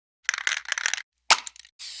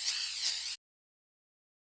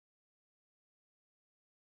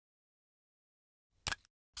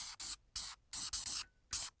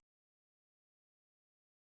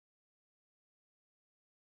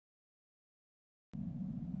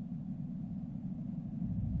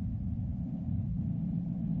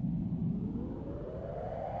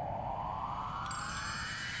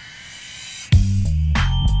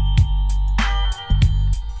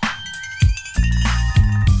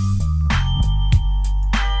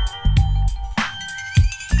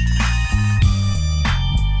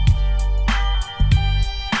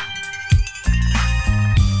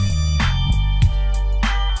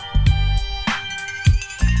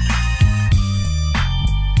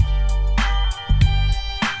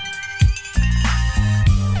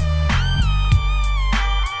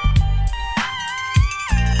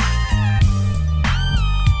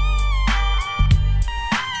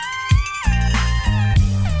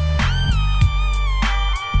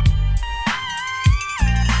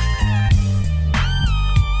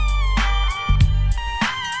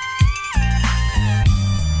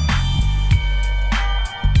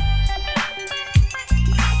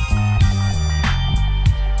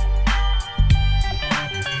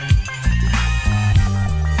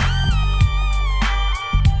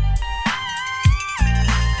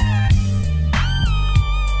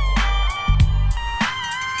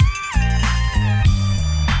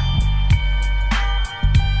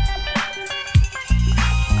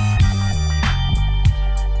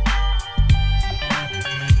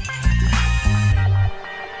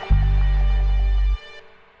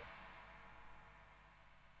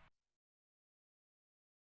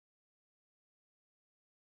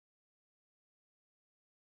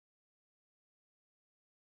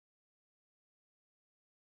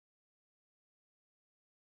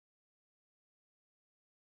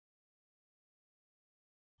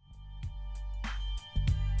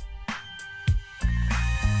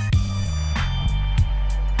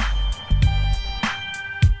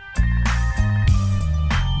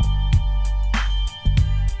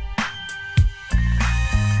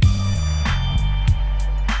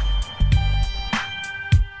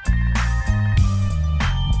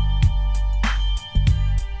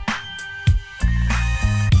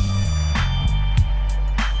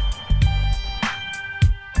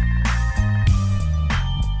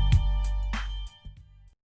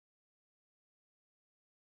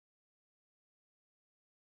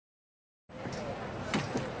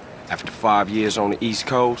5 years on the East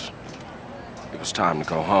Coast, it was time to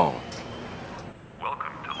go home.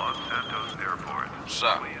 Welcome to Los Santos Airport. What's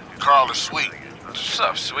up? Carl is sweet. What's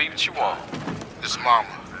up, sweet? What you want? It's Mama.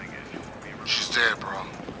 She's dead, bro.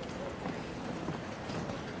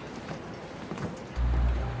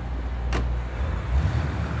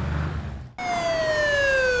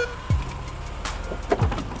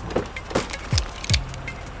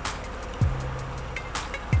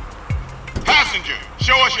 Passenger,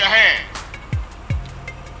 show us your hands.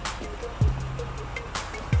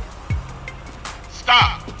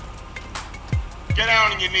 Stop. Get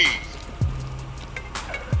down on your knees.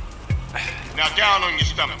 Now down on your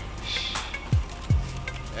stomach.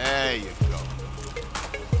 There you go.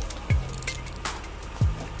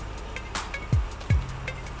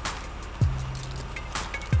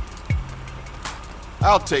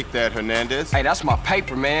 I'll take that, Hernandez. Hey, that's my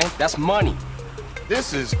paper, man. That's money.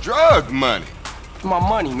 This is drug money. My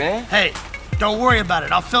money, man. Hey, don't worry about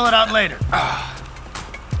it. I'll fill it out later.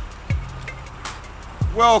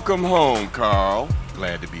 Welcome home, Carl.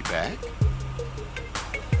 Glad to be back.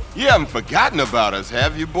 You haven't forgotten about us,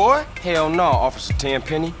 have you, boy? Hell no, Officer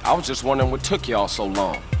Tenpenny. I was just wondering what took y'all so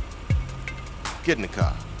long. Get in the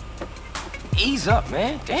car. Ease up,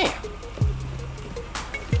 man. Damn.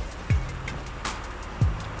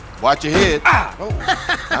 Watch your head. Ah! Oh,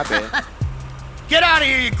 my bad. Get out of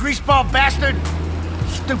here, you greaseball bastard!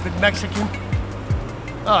 Stupid Mexican.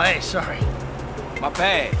 Oh, hey, sorry. My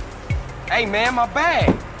bag. Hey, man, my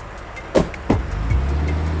bag.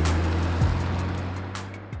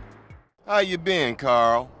 How you been,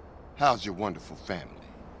 Carl? How's your wonderful family?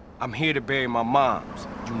 I'm here to bury my moms.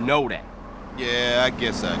 You know that. Yeah, I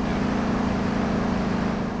guess I do.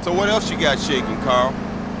 So what else you got shaking, Carl?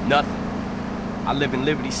 Nothing. I live in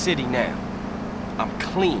Liberty City now. I'm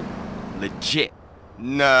clean. Legit.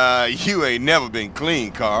 Nah, you ain't never been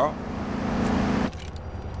clean, Carl.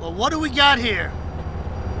 Well, what do we got here?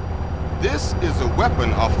 This is a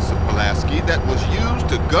weapon, Officer Pulaski, that was used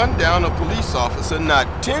to gun down a police officer not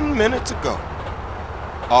 10 minutes ago.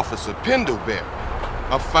 Officer Pendleberry.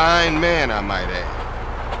 A fine man, I might add.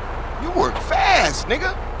 You work fast,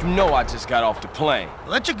 nigga. You know I just got off the plane.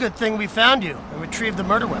 Well, that's a good thing we found you and retrieved the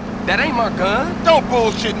murder weapon. That ain't my gun. Don't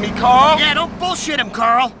bullshit me, Carl. Yeah, don't bullshit him,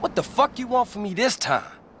 Carl. What the fuck you want from me this time?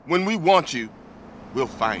 When we want you, we'll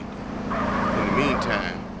find you. In the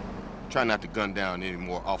meantime, try not to gun down any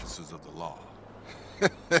more officers of the law.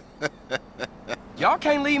 Y'all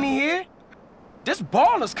can't leave me here. This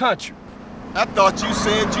baller's country. I thought you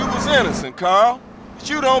said you was innocent, Carl.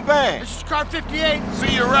 Shoot on bang. This is car 58.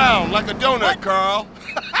 See you around like a donut, What? Carl.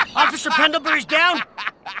 Officer Pendlebury's down.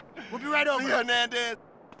 We'll be right over. See, Hernandez.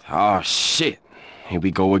 Oh, shit. Here we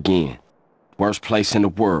go again. Worst place in the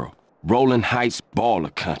world. Rolling Heights baller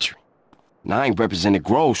country. Now, I ain't represented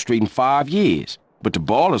Grove Street in 5 years, but the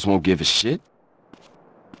ballers won't give a shit.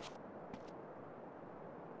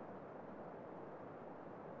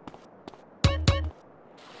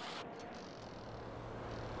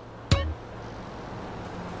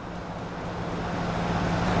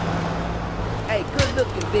 Hey, good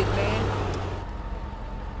looking, big man.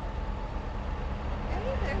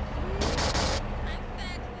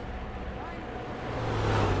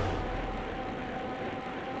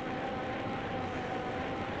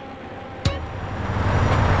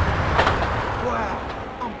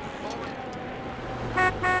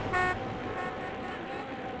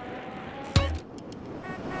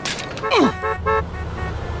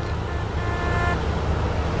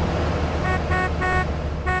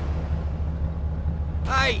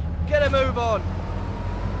 Hey, get a move on.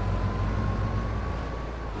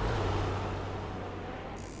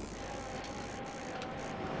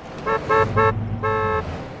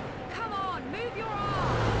 Come on, move your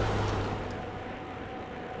arms.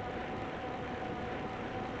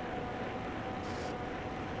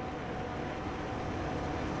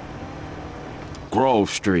 Grove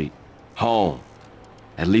Street. Home.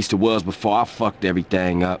 At least it was before I fucked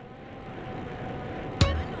everything up.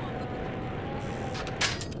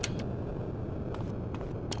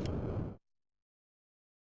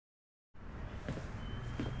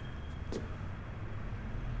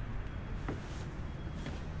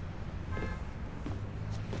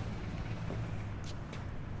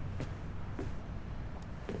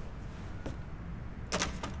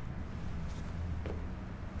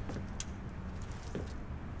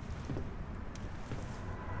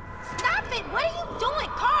 Stop it! What are you doing,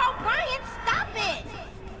 Carl? Ryan, stop it!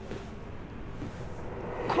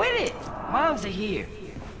 Quit it. Moms are here.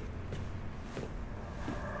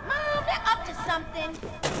 Mom, they're up to something.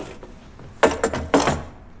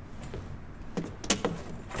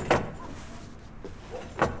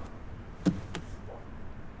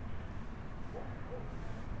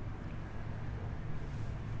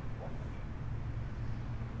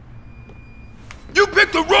 You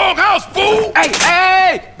picked the wrong house, fool!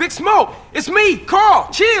 Hey, Big Smoke! It's me,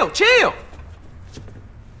 Carl! Chill!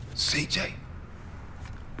 CJ?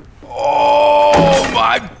 Oh,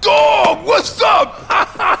 my dog! What's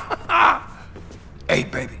up? Hey,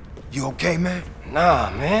 baby, you okay, man? Nah,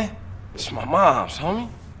 man. It's my mom's, homie.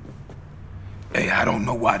 Hey, I don't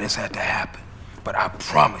know why this had to happen, but I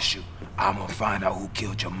promise you, I'm gonna find out who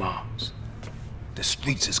killed your moms. The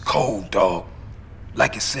streets is cold, dog.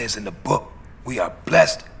 Like it says in the book, we are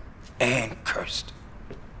blessed and cursed.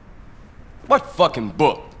 What fucking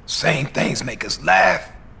book? Same things make us laugh,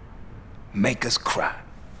 make us cry.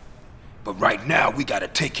 But right now, we gotta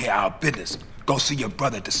take care of our business. Go see your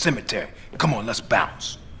brother at the cemetery. Come on, let's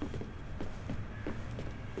bounce.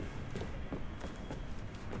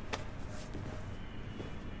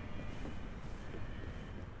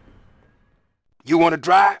 You wanna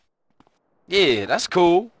drive? Yeah, that's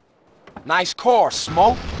cool. Nice car,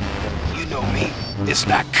 Smoke. You know me. It's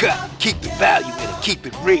not cut. Keep the value in it. Keep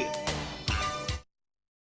it real.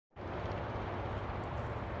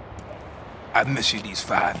 I've missed you these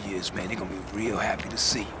 5 years, man. They're gonna be real happy to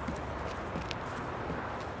see you.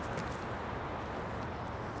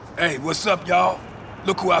 Hey, what's up, y'all?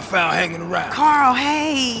 Look who I found hanging around. Carl,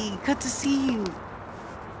 hey, good to see you.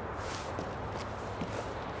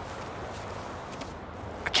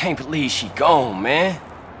 I can't believe she gone, man.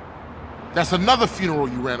 That's another funeral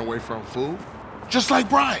you ran away from, fool. Just like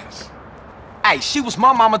Brian's. Hey, she was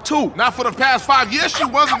my mama too. Not for the past 5 years she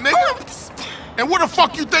wasn't, nigga. And where the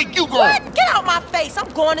fuck you think you going? What? Get out my face. I'm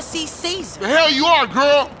going to see Caesar. The hell you are,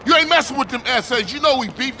 girl. You ain't messing with them essays. You know we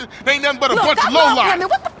beefed it. They ain't nothing but a Look, bunch of that long lowlife. women,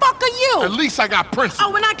 what the fuck are you? At least I got principles.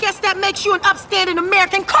 Oh, and I guess that makes you an upstanding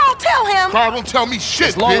American. Carl, tell him. Carl, don't tell me shit,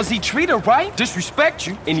 As long bitch. as he treat her right, disrespect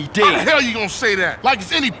you, and he How the did. hell you gonna say that? Like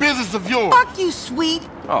it's any business of yours. Fuck you, sweet.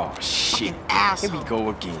 Oh, shit. Asshole. Here we go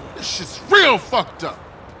again. This shit's real fucked up.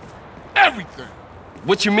 Everything.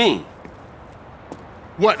 What you mean?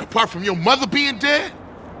 What, apart from your mother being dead?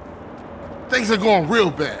 Things are going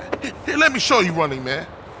real bad. Here, let me show you, Running Man.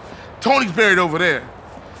 Tony's buried over there.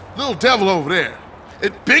 Little Devil over there.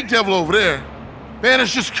 And Big Devil over there. Man,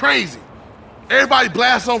 it's just crazy. Everybody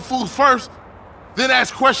blasts on fools first, then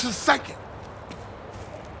ask questions second.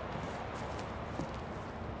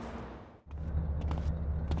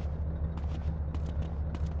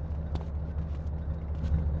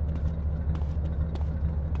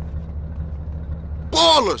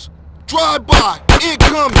 Ballers! Drive by!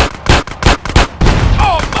 Incoming!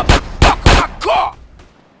 Oh, motherfucker, my car!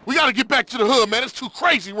 We gotta get back to the hood, man. It's too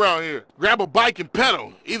crazy around here. Grab a bike and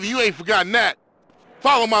pedal. Either you ain't forgotten that.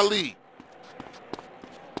 Follow my lead.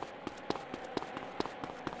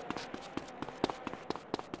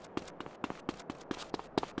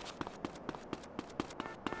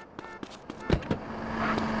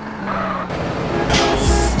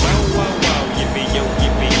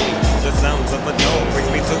 The sounds of a dog bring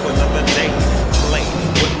me to another day. Play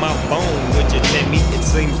with my bone, would you, Timmy? It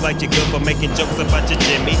seems like you're good for making jokes about your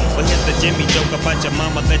Jimmy. But here's the Jimmy joke about your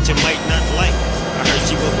mama that you might not like. I heard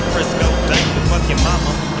she was a Frisco dyke, but fuck your mama.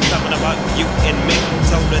 I'm talking about you and me,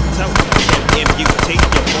 toe to toe. M-U-T,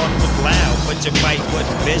 your bark was loud, but your bite was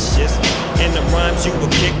vicious. And the rhymes you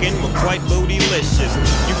were kicking were quite bootylicious.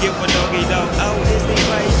 You get what doggy dog, oh, is he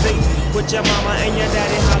crazy? With your mama and your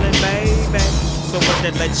daddy hollering, baby. So what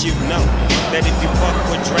that lets you know that if you fuck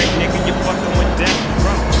with Drake, nigga, you fucking with Death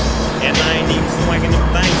Row. And I ain't even swinging them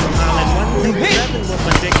things. I'm hollering 137 with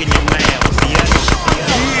my dick in your mouth. Yeah,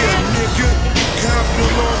 nigga.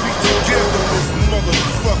 Compton all be together, this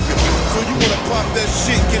motherfucker. So you wanna pop that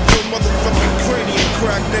shit, get your motherfucking cranium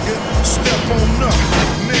crack, nigga. Step on up.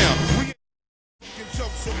 Now, we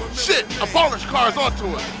Shit, a baller's car's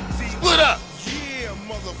onto us. Split up. Yeah,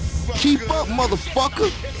 motherfucker. Keep up,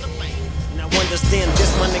 motherfucker. Now understand this,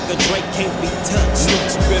 my nigga Drake can't be touched.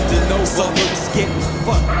 Luke's bending over, So Luke's getting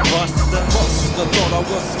fucked, buster. Buster thought I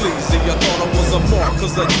was sleazy. I thought I was a mark,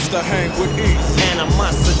 cause I used to hang with Easy.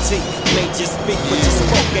 Animosity made you speak, but you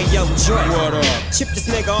spoke at your Drake. What up? Chip this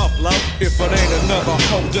nigga off, low. If it ain't another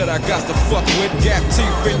hoe that I got to fuck with, gap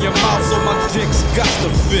teeth in your mouth so my dick's got to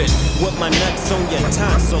fit. With my nuts on your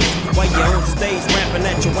tonsils, while you on stage rapping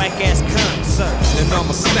at your whack ass concert. And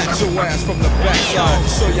I'ma snatch your ass from the backside,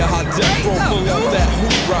 show you how death row pull up that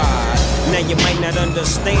hoop ride. Now you might not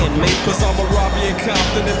understand me, Cause I'ma rob you in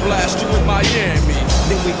Compton and blast you in Miami.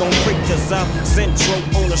 Then we gon' freak to South Central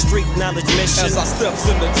on a street knowledge mission. As I steps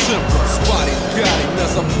in the temple, spotty got him.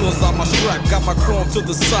 As I pulls out my strap, got my chrome to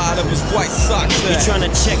the side of his white socks. You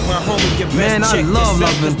tryna check my homie, you best man, I check love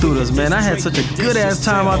yourself. Loving Through This, man. I had such a good-ass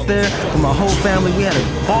time out there with my whole family. We had a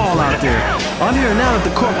ball out there. I'm hearing now that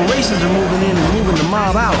the corporations are moving in and moving the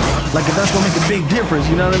mob out. Like, if that's gonna make a big difference,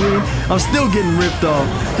 you know what I mean? I'm still getting ripped off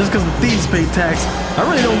just because the thieves pay tax. I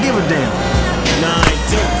really don't give a damn. 9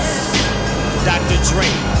 Deuce, Dr. Dre,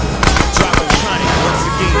 dropping chronic once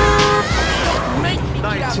again.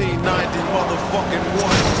 1990 motherfucking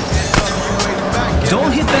one.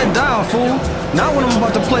 Don't hit that dial, fool. Not when I'm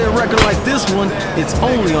about to play a record like this one. It's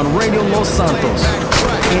only on Radio Los Santos.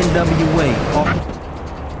 NWA.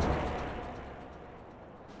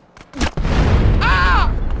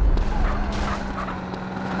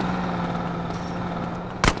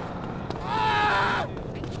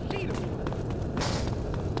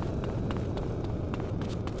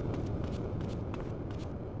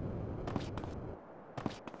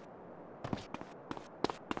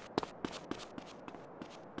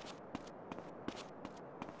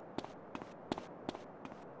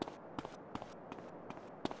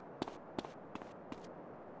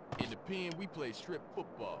 We play strip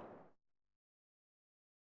football.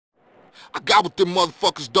 I got with them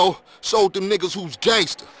motherfuckers, though. Showed them niggas who's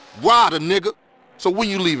gangster. Rider, nigga. So when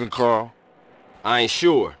you leaving, Carl? I ain't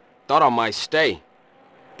sure. Thought I might stay.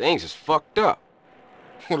 Things is fucked up.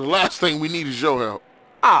 Well, the last thing we need is your help.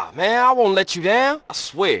 Ah, man, I won't let you down. I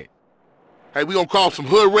swear. Hey, we gonna call some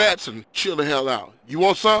hood rats and chill the hell out. You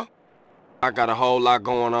want some? I got a whole lot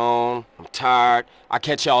going on. I'm tired. I'll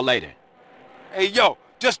catch y'all later. Hey, yo,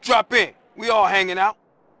 just drop in. We all hanging out.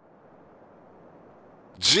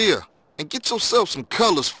 Gia, and get yourself some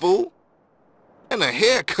colors, fool. And a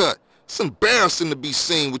haircut. It's embarrassing to be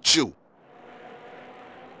seen with you.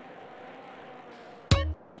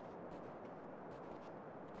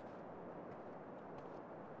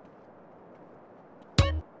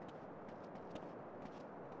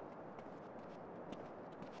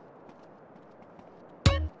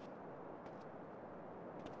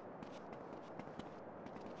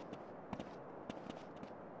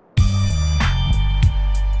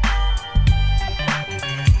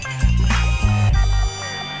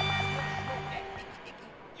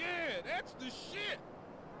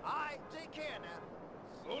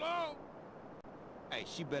 Hey,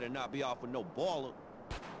 she better not be off with no baller.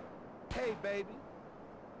 Hey, baby.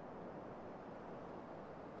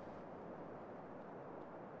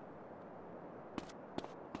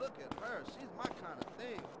 Look at her. She's my